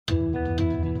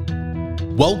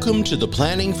Welcome to the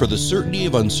Planning for the Certainty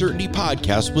of Uncertainty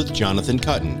podcast with Jonathan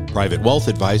Kuttin, Private Wealth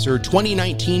Advisor,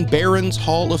 2019 Barron's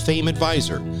Hall of Fame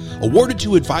Advisor. Awarded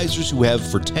to advisors who have,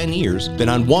 for 10 years, been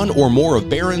on one or more of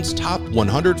Barron's top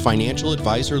 100 financial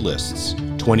advisor lists.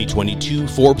 2022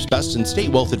 Forbes Best in State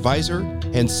Wealth Advisor,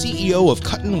 and CEO of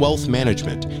Kuttin Wealth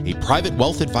Management, a private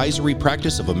wealth advisory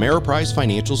practice of Ameriprise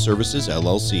Financial Services,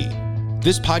 LLC.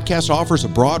 This podcast offers a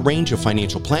broad range of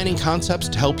financial planning concepts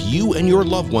to help you and your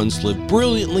loved ones live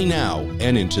brilliantly now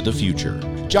and into the future.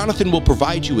 Jonathan will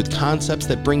provide you with concepts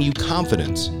that bring you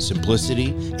confidence,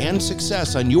 simplicity, and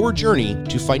success on your journey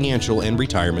to financial and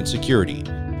retirement security.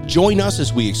 Join us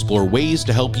as we explore ways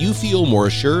to help you feel more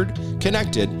assured,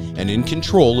 connected, and in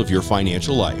control of your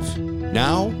financial life.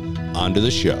 Now, on to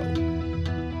the show.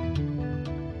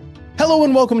 Hello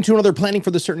and welcome to another Planning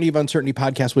for the Certainty of Uncertainty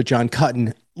podcast with John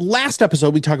Kuttin. Last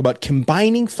episode, we talked about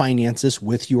combining finances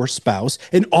with your spouse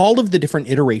and all of the different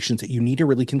iterations that you need to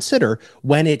really consider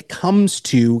when it comes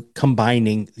to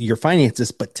combining your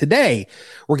finances. But today,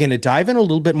 we're going to dive in a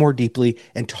little bit more deeply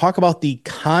and talk about the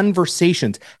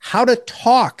conversations, how to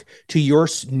talk to your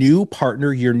new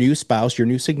partner, your new spouse, your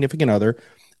new significant other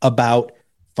about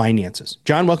finances.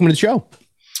 John, welcome to the show.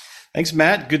 Thanks,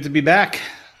 Matt. Good to be back.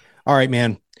 All right,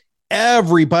 man.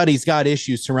 Everybody's got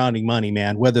issues surrounding money,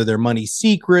 man, whether they're money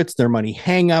secrets, their money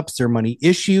hangups, their money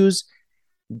issues.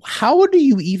 How do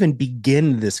you even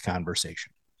begin this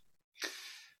conversation?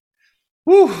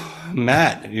 Whew,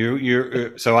 Matt,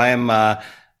 so I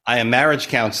am marriage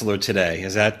counselor today.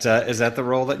 Is that the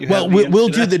role that you have? Well, we'll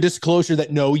do the disclosure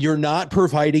that no, you're not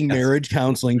providing marriage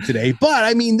counseling today, but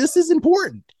I mean, this is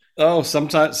important. Oh,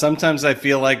 sometimes I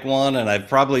feel like one, and I've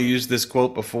probably used this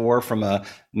quote before from a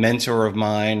mentor of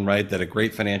mine, right? That a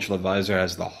great financial advisor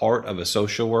has the heart of a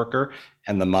social worker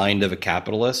and the mind of a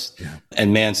capitalist. Yeah.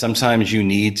 And man, sometimes you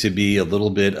need to be a little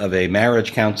bit of a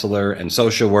marriage counselor and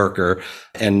social worker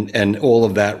and all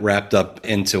of that wrapped up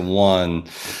into one.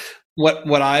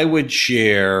 What I would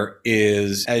share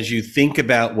is, as you think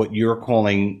about what you're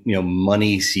calling,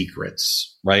 money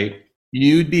secrets, right?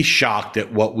 You'd be shocked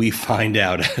at what we find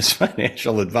out as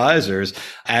financial advisors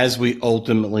as we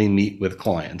ultimately meet with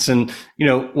clients. And,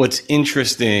 what's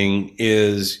interesting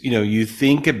is, you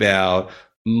think about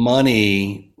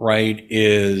money, right,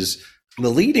 is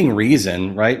the leading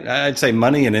reason, right? I'd say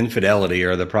money and infidelity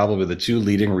are probably the two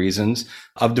leading reasons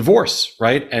of divorce,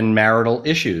 right? And marital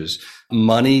issues.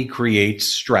 Money creates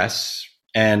stress,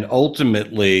 and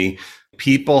ultimately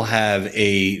people have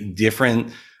a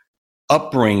different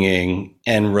upbringing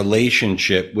and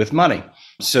relationship with money.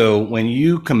 So when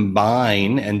you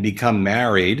combine and become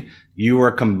married, you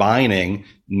are combining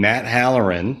Matt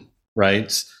Halloran,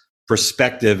 right's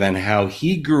perspective and how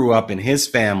he grew up in his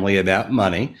family about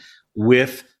money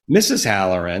with Mrs.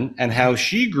 Halloran and how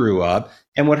she grew up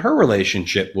and what her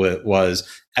relationship was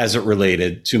as it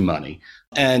related to money.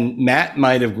 And Matt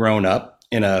might have grown up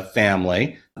in a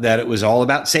family that it was all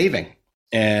about saving.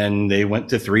 And they went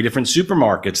to 3 different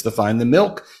supermarkets to find the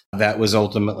milk that was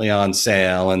ultimately on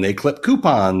sale. And they clipped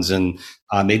coupons and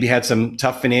maybe had some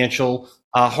tough financial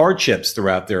hardships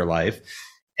throughout their life.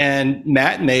 And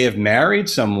Matt may have married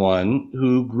someone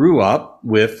who grew up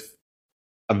with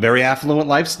a very affluent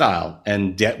lifestyle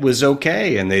and debt was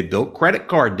okay. And they built credit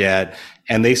card debt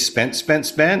and they spent.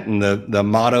 And the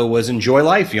motto was enjoy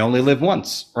life. You only live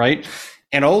once, right?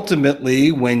 And ultimately,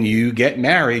 when you get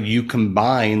married, you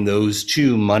combine those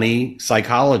two money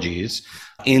psychologies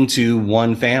into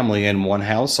one family and one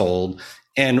household.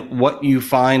 And what you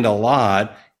find a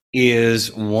lot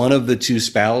is one of the two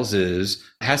spouses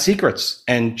has secrets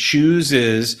and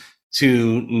chooses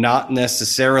to not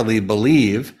necessarily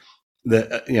believe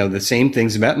the same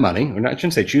things about money. Or I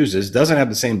shouldn't say chooses, doesn't have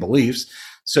the same beliefs.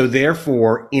 So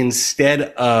therefore, instead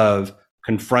of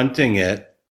confronting it,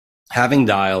 having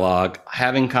dialogue,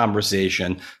 having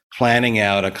conversation, planning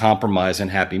out a compromise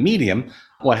and happy medium,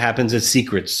 what happens is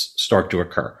secrets start to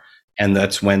occur. And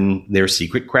that's when there's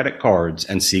secret credit cards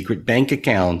and secret bank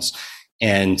accounts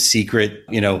and secret,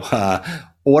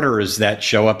 orders that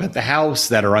show up at the house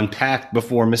that are unpacked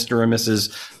before Mr. and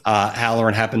Mrs.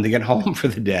 Halloran happen to get home for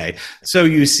the day. So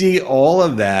you see all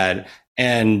of that.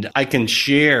 And I can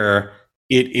share,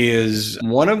 it is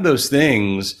one of those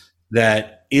things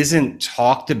that isn't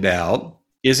talked about,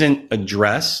 isn't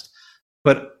addressed.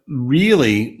 But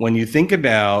really, when you think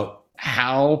about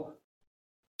how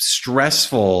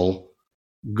stressful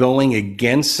going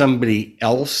against somebody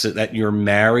else that you're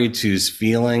married to's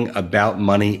feeling about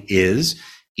money is,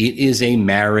 it is a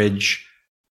marriage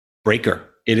breaker.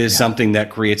 It is something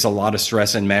that creates a lot of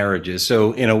stress in marriages.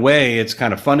 So in a way, it's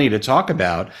kind of funny to talk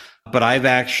about, but I've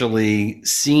actually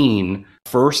seen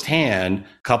firsthand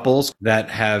couples that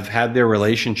have had their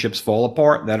relationships fall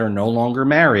apart that are no longer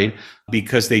married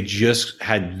because they just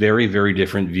had very, very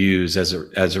different views as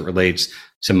it relates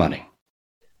to money.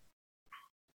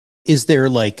 Is there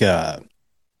like a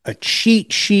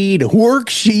cheat sheet, a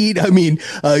worksheet? I mean,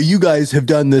 you guys have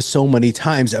done this so many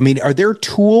times. I mean, are there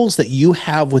tools that you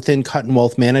have within Cutten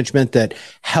Wealth Management that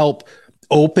help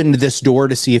open this door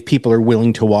to see if people are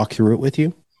willing to walk through it with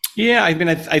you? Yeah, I mean,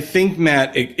 I think,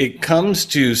 Matt, it comes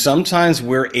to sometimes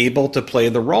we're able to play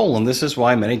the role. And this is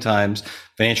why many times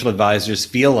financial advisors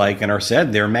feel like and are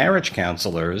said they're marriage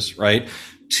counselors, right?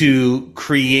 To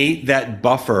create that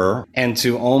buffer and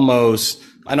to almost,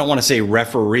 I don't want to say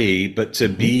referee, but to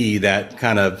be that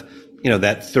kind of,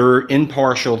 that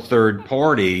impartial third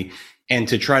party and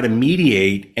to try to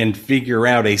mediate and figure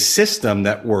out a system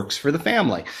that works for the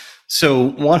family. So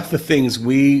one of the things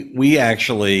we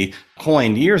actually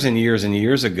coined years and years and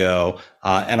years ago,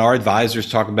 and our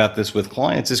advisors talk about this with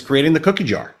clients, is creating the cookie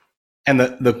jar. And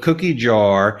the cookie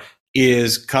jar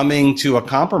is coming to a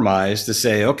compromise to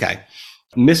say, okay,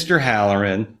 Mr.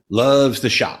 Halloran loves to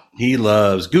shop. He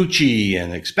loves Gucci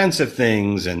and expensive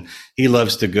things, and he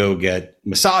loves to go get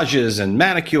massages and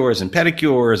manicures and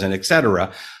pedicures and et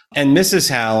cetera. And Mrs.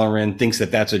 Halloran thinks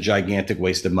that that's a gigantic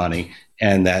waste of money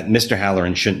and that Mr.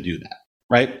 Halloran shouldn't do that,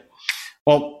 right?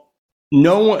 Well,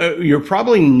 no, you're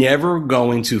probably never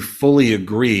going to fully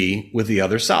agree with the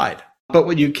other side. But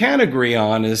what you can agree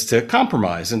on is to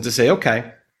compromise and to say,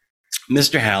 okay,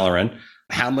 Mr. Halloran,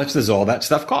 how much does all that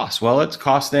stuff cost? Well, it's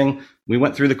costing, we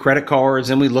went through the credit cards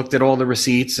and we looked at all the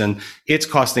receipts, and it's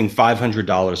costing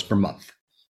 $500 per month.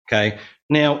 Okay.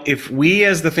 Now, if we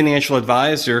as the financial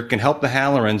advisor can help the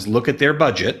Hallorans look at their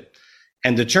budget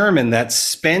and determine that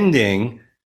spending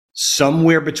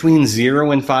somewhere between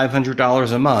 $0 and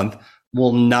 $500 a month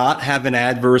will not have an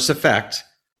adverse effect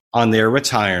on their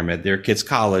retirement, their kids'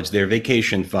 college, their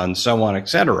vacation fund, so on, et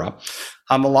cetera,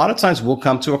 a lot of times we'll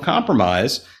come to a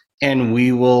compromise and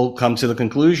we will come to the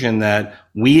conclusion that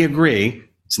we agree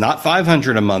it's not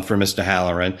 $500 a month for Mr.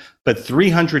 Halloran, but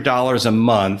 $300 a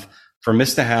month for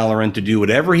Mr. Halloran to do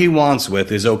whatever he wants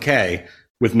with is okay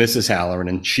with Mrs. Halloran,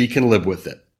 and she can live with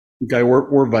it. Okay,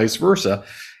 or vice versa.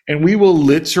 And we will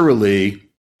literally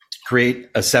create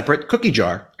a separate cookie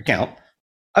jar account,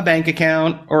 a bank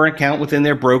account or an account within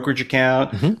their brokerage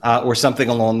account, or something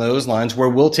along those lines, where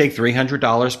we'll take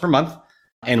 $300 per month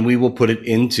and we will put it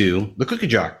into the cookie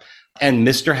jar. And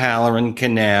Mr. Halloran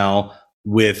can now,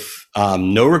 with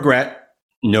no regret,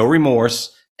 no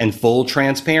remorse, and full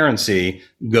transparency,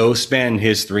 go spend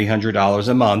his $300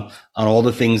 a month on all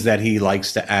the things that he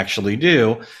likes to actually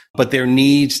do. But there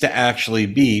needs to actually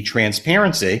be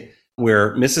transparency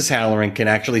where Mrs. Halloran can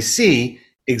actually see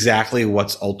exactly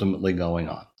what's ultimately going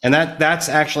on. And that's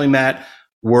actually, Matt,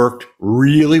 worked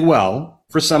really well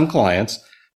for some clients.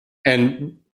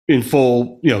 And in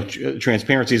full,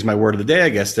 transparency is my word of the day, I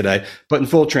guess, today. But in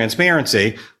full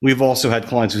transparency, we've also had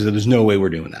clients who said, there's no way we're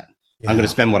doing that. Yeah. I'm going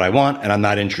to spend what I want and I'm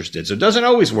not interested. So it doesn't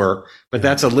always work, but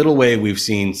that's a little way we've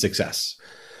seen success.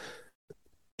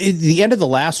 At the end of the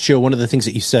last show, one of the things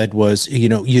that you said was, you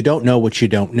don't know what you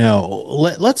don't know.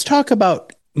 Let's talk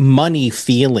about money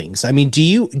feelings. I mean, do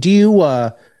you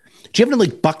have any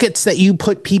like buckets that you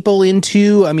put people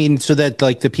into? I mean, so that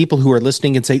like the people who are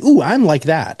listening can say, ooh, I'm like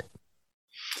that.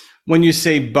 When you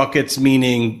say buckets,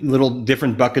 meaning little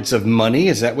different buckets of money,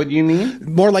 is that what you mean?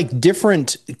 More like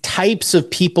different types of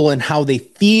people and how they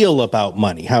feel about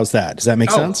money. How's that? Does that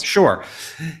make sense? Sure.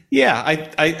 Yeah,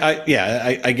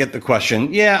 I get the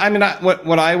question. Yeah, I mean,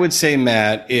 what I would say,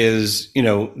 Matt, is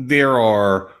there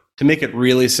are, to make it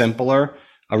really simple.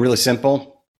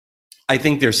 I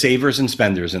think there's savers and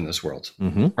spenders in this world,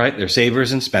 right? There's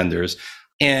savers and spenders.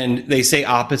 And they say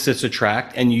opposites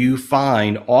attract, and you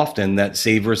find often that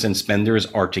savers and spenders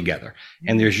are together.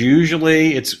 And there's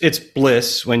usually, it's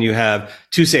bliss when you have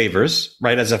two savers,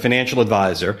 right, as a financial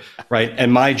advisor, right?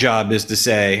 And my job is to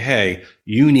say, hey,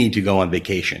 you need to go on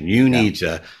vacation. You need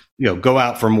to, go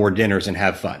out for more dinners and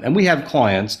have fun. And we have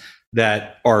clients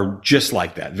that are just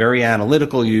like that, very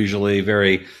analytical usually,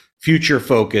 very future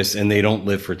focused, and they don't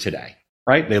live for today,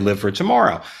 right? They live for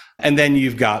tomorrow. And then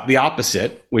you've got the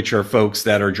opposite, which are folks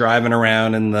that are driving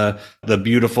around in the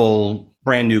beautiful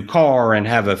brand new car and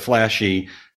have a flashy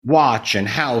watch and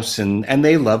house, and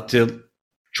they love to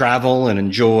travel and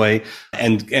enjoy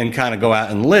and kind of go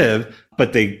out and live,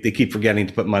 but they keep forgetting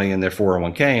to put money in their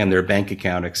 401k and their bank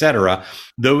account, et cetera.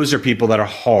 Those are people that are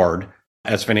hard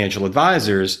as financial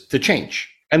advisors to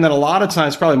change. And then a lot of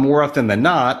times, probably more often than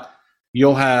not,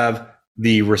 you'll have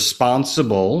the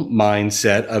responsible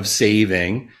mindset of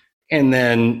saving And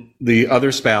then the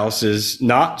other spouse is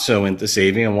not so into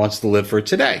saving and wants to live for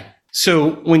today.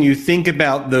 So when you think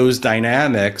about those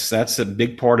dynamics, that's a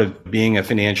big part of being a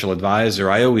financial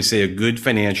advisor. I always say a good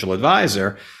financial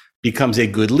advisor becomes a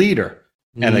good leader,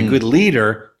 and a good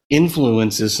leader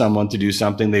influences someone to do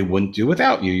something they wouldn't do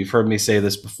without you. You've heard me say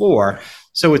this before.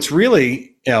 So it's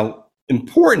really,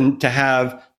 important to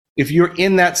have, if you're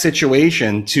in that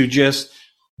situation, to just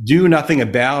do nothing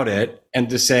about it and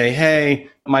to say, hey,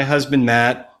 my husband,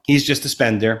 Matt, he's just a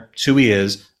spender. It's who he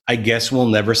is. I guess we'll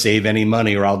never save any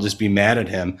money, or I'll just be mad at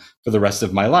him for the rest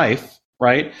of my life,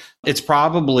 right? It's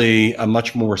probably a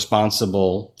much more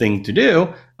responsible thing to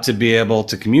do, to be able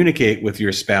to communicate with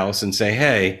your spouse and say,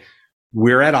 hey,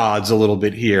 we're at odds a little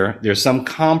bit here. There's some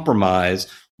compromise.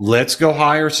 Let's go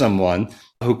hire someone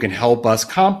who can help us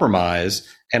compromise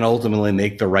and ultimately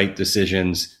make the right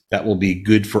decisions that will be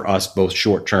good for us, both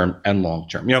short term and long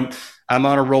term. I'm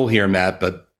on a roll here, Matt,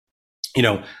 but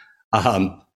I'll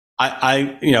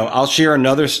share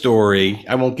another story.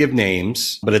 I won't give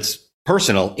names, but it's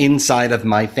personal, inside of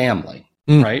my family,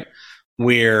 right?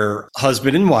 Where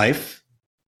husband and wife,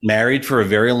 married for a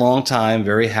very long time,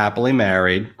 very happily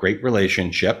married, great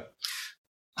relationship.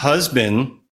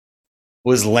 Husband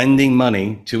was lending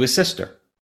money to his sister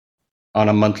on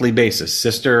a monthly basis.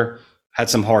 Sister had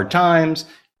some hard times,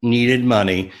 needed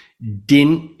money,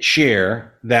 didn't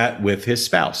share that with his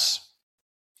spouse.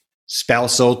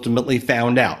 Spouse ultimately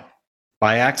found out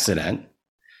by accident,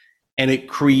 and it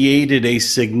created a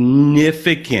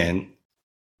significant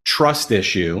trust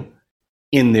issue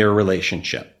in their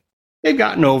relationship. They've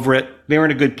gotten over it. They're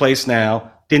in a good place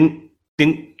now. Didn't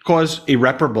cause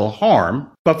irreparable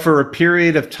harm, but for a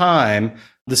period of time,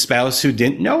 the spouse who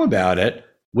didn't know about it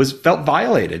felt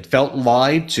violated, felt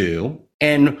lied to,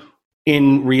 and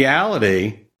in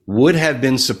reality would have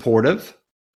been supportive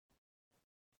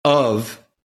of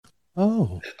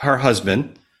her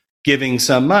husband giving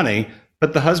some money,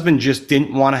 but the husband just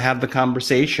didn't want to have the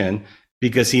conversation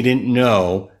because he didn't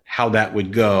know how that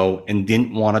would go and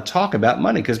didn't want to talk about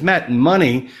money. Because Matt,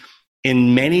 money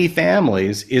in many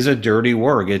families is a dirty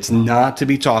word. It's not to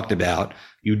be talked about.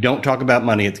 You don't talk about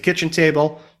money at the kitchen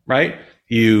table, right?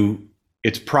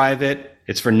 It's private.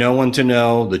 It's for no one to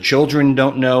know. The children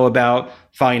don't know about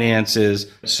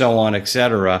finances, so on,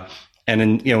 etc.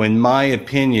 And in my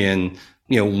opinion,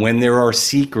 when there are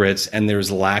secrets and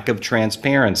there's lack of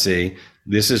transparency,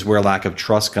 this is where lack of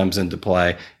trust comes into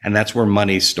play. And that's where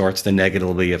money starts to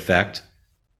negatively affect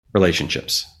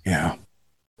relationships. Yeah.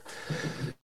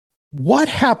 What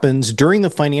happens during the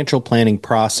financial planning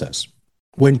process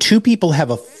when two people have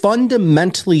a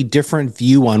fundamentally different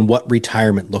view on what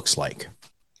retirement looks like?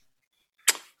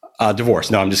 Divorce.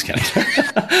 No, I'm just kidding.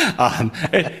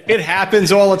 It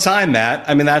happens all the time, Matt.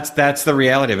 I mean, that's the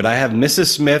reality of it. I have Mrs.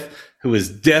 Smith, who is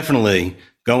definitely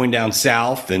going down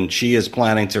south, and she is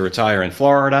planning to retire in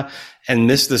Florida. And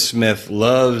Mr. Smith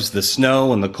loves the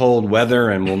snow and the cold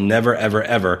weather and will never, ever,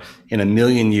 ever in a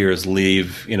million years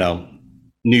leave,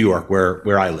 New York,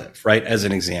 where I live, right? As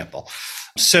an example.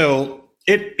 So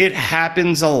it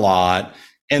happens a lot.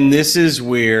 And this is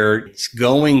where it's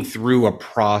going through a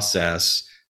process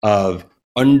of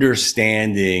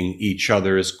understanding each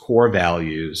other's core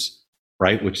values,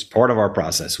 right? Which is part of our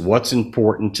process. What's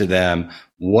important to them?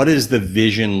 What does the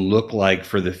vision look like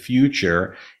for the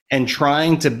future? And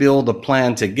trying to build a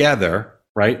plan together,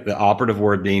 right? The operative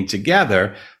word being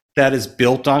together, that is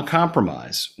built on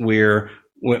compromise, where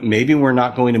maybe we're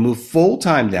not going to move full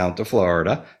time down to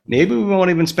Florida. Maybe we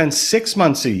won't even spend 6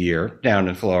 months a year down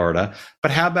in Florida, but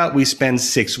how about we spend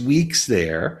 6 weeks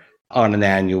there on an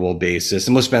annual basis,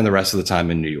 and we'll spend the rest of the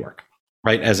time in New York,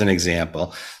 right? As an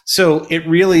example. So it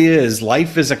really is,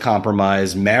 life is a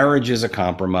compromise. Marriage is a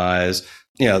compromise.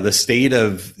 The state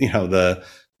of, the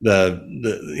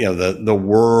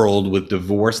world with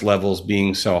divorce levels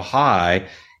being so high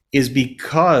is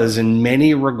because in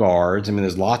many regards, I mean,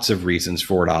 there's lots of reasons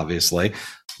for it, obviously,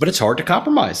 but it's hard to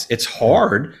compromise. It's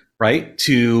hard, right,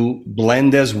 to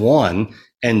blend as one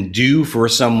and do for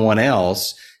someone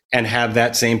else and have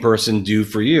that same person do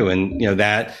for you. And,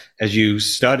 that as you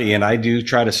study, and I do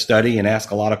try to study and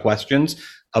ask a lot of questions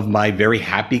of my very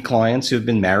happy clients who've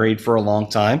been married for a long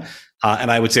time. And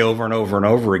I would say over and over and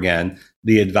over again,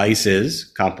 the advice is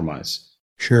compromise.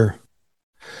 Sure.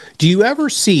 Do you ever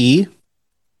see,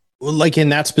 like in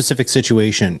that specific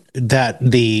situation, that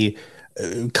the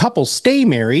couple stay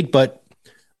married, but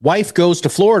wife goes to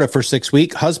Florida for 6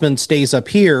 weeks, husband stays up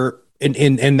here,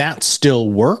 and that still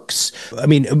works? I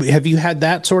mean, have you had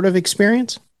that sort of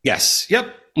experience? Yes.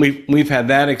 Yep. We've had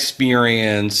that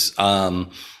experience.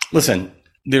 Listen,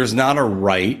 there's not a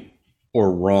right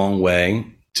or wrong way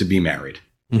to be married,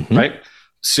 right?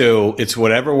 So it's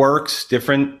whatever works,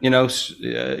 different,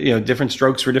 different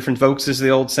strokes for different folks is the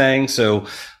old saying. So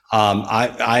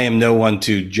I am no one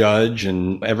to judge,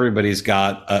 and everybody's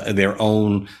got their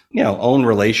own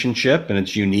relationship, and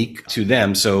it's unique to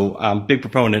them. So I'm a big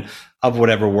proponent of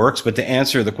whatever works. But to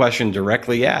answer the question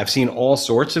directly, yeah, I've seen all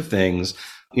sorts of things,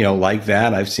 like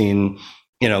that. I've seen,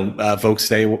 folks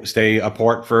stay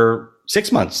apart for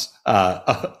 6 months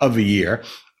of a year,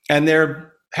 and they're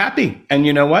happy. And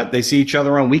you know what? They see each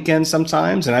other on weekends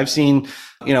sometimes. And I've seen,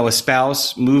 a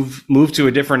spouse move to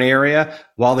a different area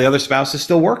while the other spouse is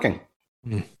still working.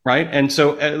 Right. And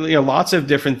so, lots of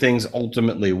different things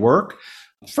ultimately work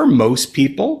for most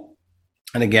people.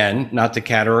 And again, not to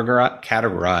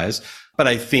categorize, but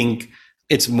I think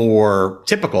it's more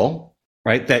typical,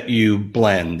 right, that you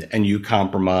blend and you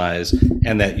compromise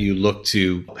and that you look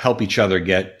to help each other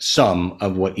get some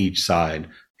of what each side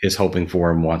is hoping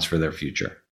for and wants for their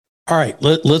future. All right,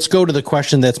 let's go to the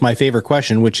question that's my favorite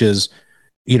question, which is,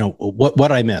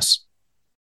 what I miss?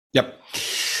 Yep.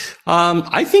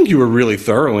 I think you were really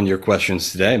thorough in your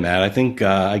questions today, Matt. I think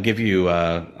I'll give you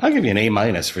an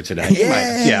A- for today.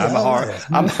 Yeah,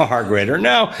 I'm a hard grader.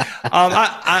 No,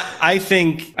 I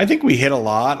think we hit a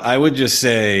lot. I would just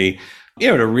say,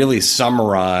 to really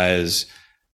summarize,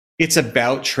 it's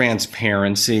about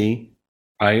transparency.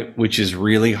 Right, which is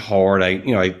really hard.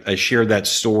 I shared that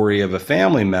story of a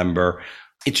family member.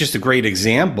 It's just a great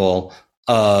example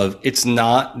of, it's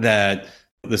not that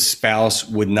the spouse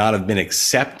would not have been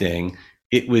accepting.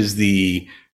 It was the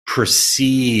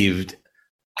perceived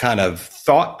kind of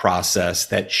thought process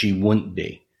that she wouldn't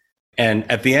be. And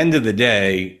at the end of the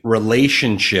day,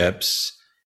 relationships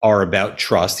are about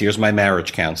trust. Here's my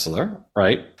marriage counselor,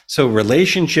 right? So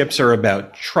relationships are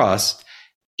about trust.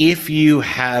 If you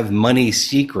have money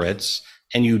secrets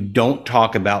and you don't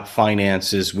talk about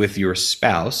finances with your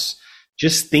spouse,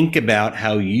 just think about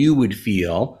how you would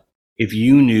feel if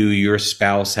you knew your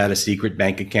spouse had a secret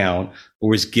bank account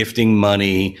or was gifting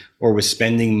money or was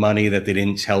spending money that they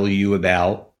didn't tell you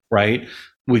about, right?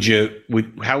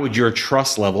 How would your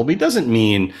trust level be? It doesn't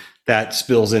mean that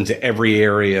spills into every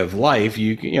area of life.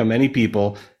 Many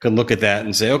people can look at that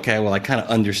and say, okay, well, I kind of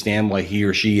understand why he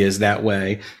or she is that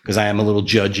way because I am a little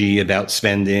judgy about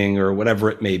spending or whatever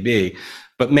it may be.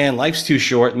 But man, life's too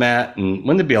short, Matt. And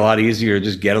wouldn't it be a lot easier to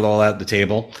just get it all out the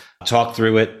table, talk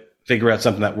through it, figure out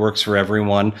something that works for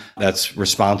everyone, that's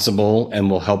responsible and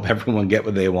will help everyone get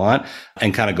what they want,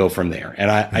 and kind of go from there.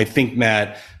 And I think,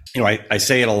 Matt, I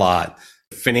say it a lot.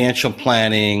 Financial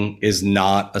planning is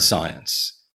not a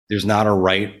science. There's not a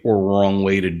right or wrong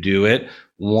way to do it.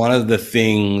 One of the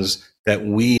things that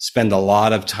we spend a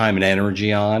lot of time and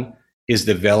energy on is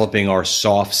developing our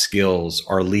soft skills,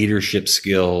 our leadership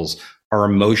skills, our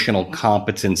emotional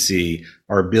competency,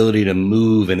 our ability to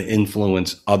move and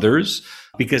influence others,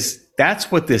 because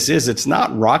that's what this is. It's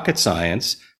not rocket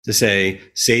science to say,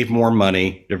 save more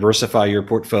money, diversify your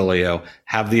portfolio,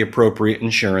 have the appropriate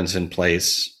insurance in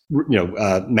place,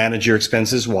 manage your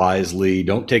expenses wisely,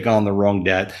 don't take on the wrong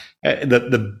debt.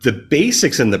 The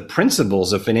basics and the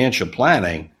principles of financial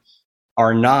planning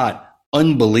are not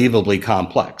unbelievably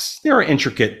complex. There are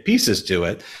intricate pieces to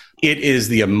it. It is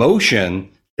the emotion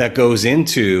that goes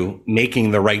into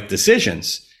making the right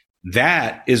decisions.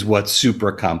 That is what's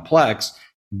super complex.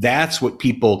 That's what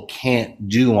people can't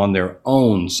do on their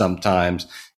own sometimes.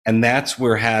 And that's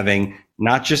where having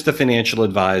not just a financial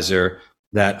advisor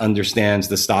that understands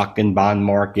the stock and bond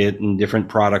market and different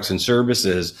products and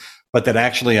services, but that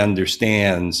actually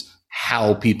understands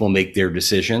how people make their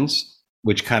decisions,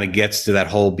 which kind of gets to that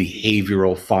whole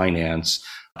behavioral finance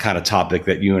kind of topic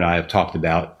that you and I have talked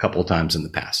about a couple of times in the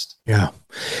past. Yeah.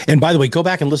 And by the way, go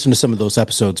back and listen to some of those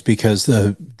episodes, because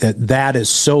that is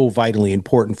so vitally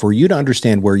important for you to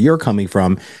understand where you're coming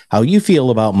from, how you feel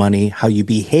about money, how you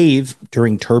behave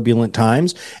during turbulent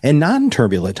times and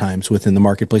non-turbulent times within the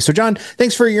marketplace. So John,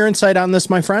 thanks for your insight on this,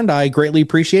 my friend. I greatly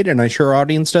appreciate it, and I'm sure our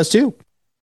audience does too.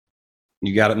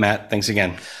 You got it, Matt. Thanks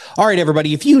again. All right,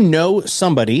 everybody, if you know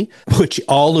somebody, which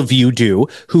all of you do,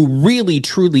 who really,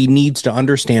 truly needs to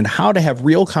understand how to have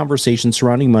real conversations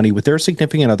surrounding money with their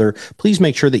significant other, please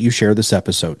make sure that you share this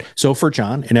episode. So for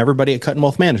John and everybody at Cuttin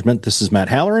Wealth Management, this is Matt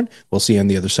Halloran. We'll see you on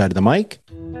the other side of the mic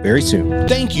very soon.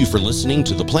 Thank you for listening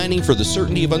to the Planning for the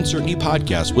Certainty of Uncertainty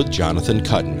podcast with Jonathan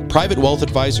Cuttin, private wealth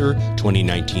advisor,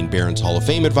 2019 Barron's Hall of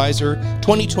Fame advisor,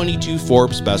 2022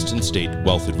 Forbes Best in State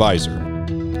Wealth Advisor.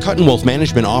 Cuttin Wealth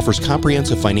Management offers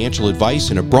comprehensive financial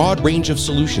advice and a broad range of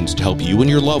solutions to help you and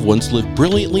your loved ones live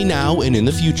brilliantly now and in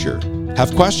the future.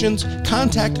 Have questions?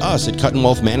 Contact us at Cuttin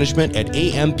Wealth Management at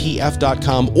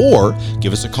ampf.com or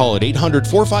give us a call at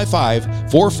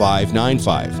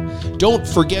 800-455-4595. Don't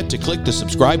forget to click the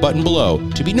subscribe button below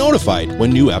to be notified when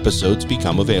new episodes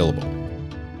become available.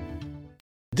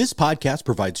 This podcast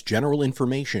provides general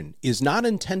information, is not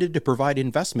intended to provide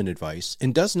investment advice,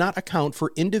 and does not account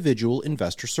for individual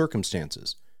investor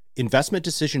circumstances. Investment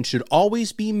decisions should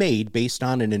always be made based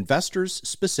on an investor's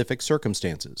specific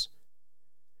circumstances.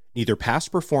 Neither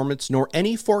past performance nor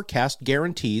any forecast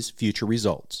guarantees future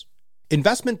results.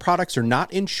 Investment products are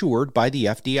not insured by the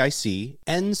FDIC,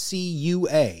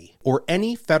 NCUA, or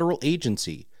any federal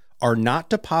agency, are not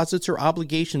deposits or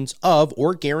obligations of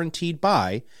or guaranteed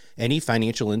by any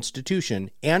financial institution,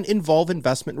 and involve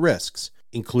investment risks,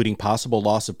 including possible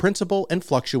loss of principal and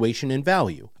fluctuation in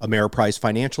value. Ameriprise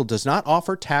Financial does not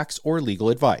offer tax or legal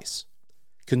advice.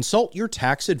 Consult your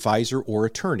tax advisor or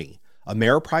attorney.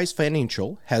 Ameriprise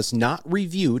Financial has not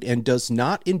reviewed and does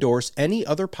not endorse any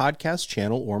other podcast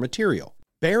channel or material.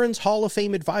 Barron's Hall of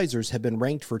Fame advisors have been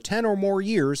ranked for 10 or more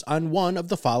years on one of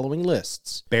the following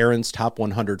lists: Barron's Top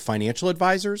 100 Financial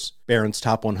Advisors, Barron's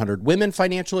Top 100 Women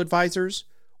Financial Advisors,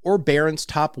 or Barron's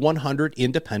Top 100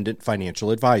 Independent Financial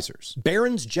Advisors.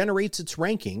 Barron's generates its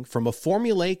ranking from a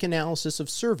formulaic analysis of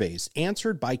surveys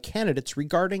answered by candidates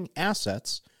regarding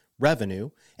assets, revenue,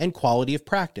 and quality of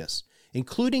practice,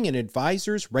 including an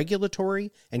advisor's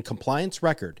regulatory and compliance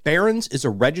record. Barron's is a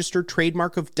registered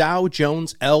trademark of Dow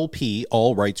Jones LP,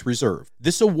 all rights reserved.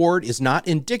 This award is not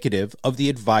indicative of the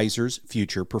advisor's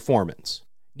future performance.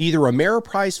 Neither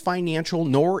Ameriprise Financial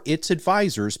nor its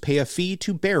advisors pay a fee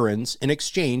to Barron's in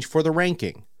exchange for the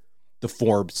ranking. The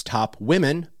Forbes Top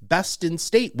Women, Best in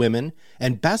State Women,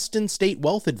 and Best in State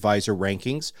Wealth Advisor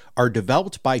rankings are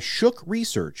developed by Shook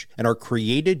Research and are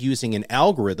created using an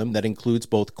algorithm that includes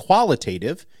both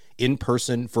qualitative,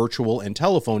 in-person, virtual, and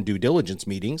telephone due diligence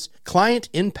meetings, client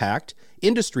impact,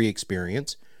 industry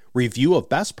experience, review of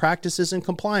best practices and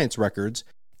compliance records,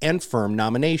 and firm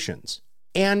nominations,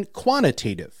 and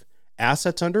quantitative,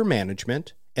 assets under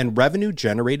management, and revenue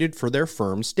generated for their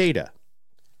firm's data.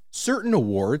 Certain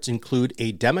awards include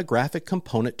a demographic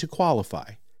component to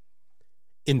qualify.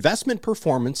 Investment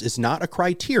performance is not a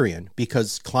criterion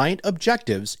because client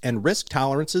objectives and risk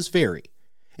tolerances vary,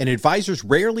 and advisors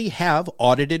rarely have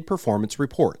audited performance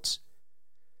reports.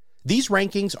 These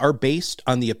rankings are based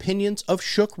on the opinions of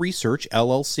Shook Research,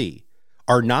 LLC,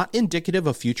 are not indicative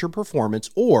of future performance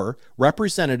or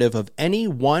representative of any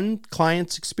one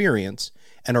client's experience,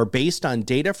 and are based on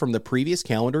data from the previous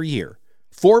calendar year.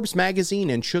 Forbes magazine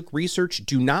and Shook Research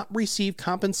do not receive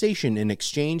compensation in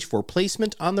exchange for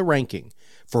placement on the ranking.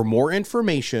 For more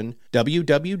information,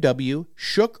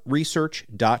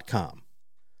 www.shookresearch.com.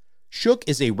 Shook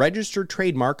is a registered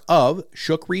trademark of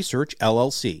Shook Research,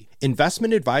 LLC.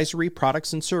 Investment advisory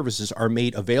products and services are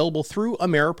made available through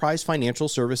Ameriprise Financial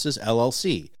Services,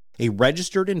 LLC, a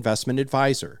registered investment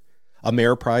advisor.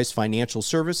 Ameriprise Financial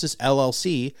Services,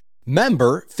 LLC,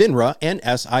 member FINRA and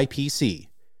SIPC.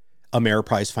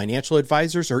 Ameriprise Financial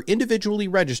Advisors are individually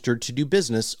registered to do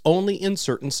business only in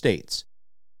certain states.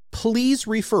 Please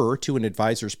refer to an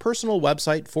advisor's personal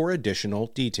website for additional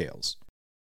details.